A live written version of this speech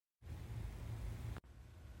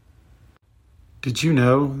Did you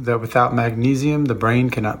know that without magnesium, the brain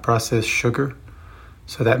cannot process sugar?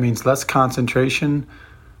 So that means less concentration,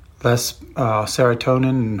 less serotonin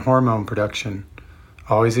and hormone production.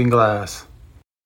 Always in glass.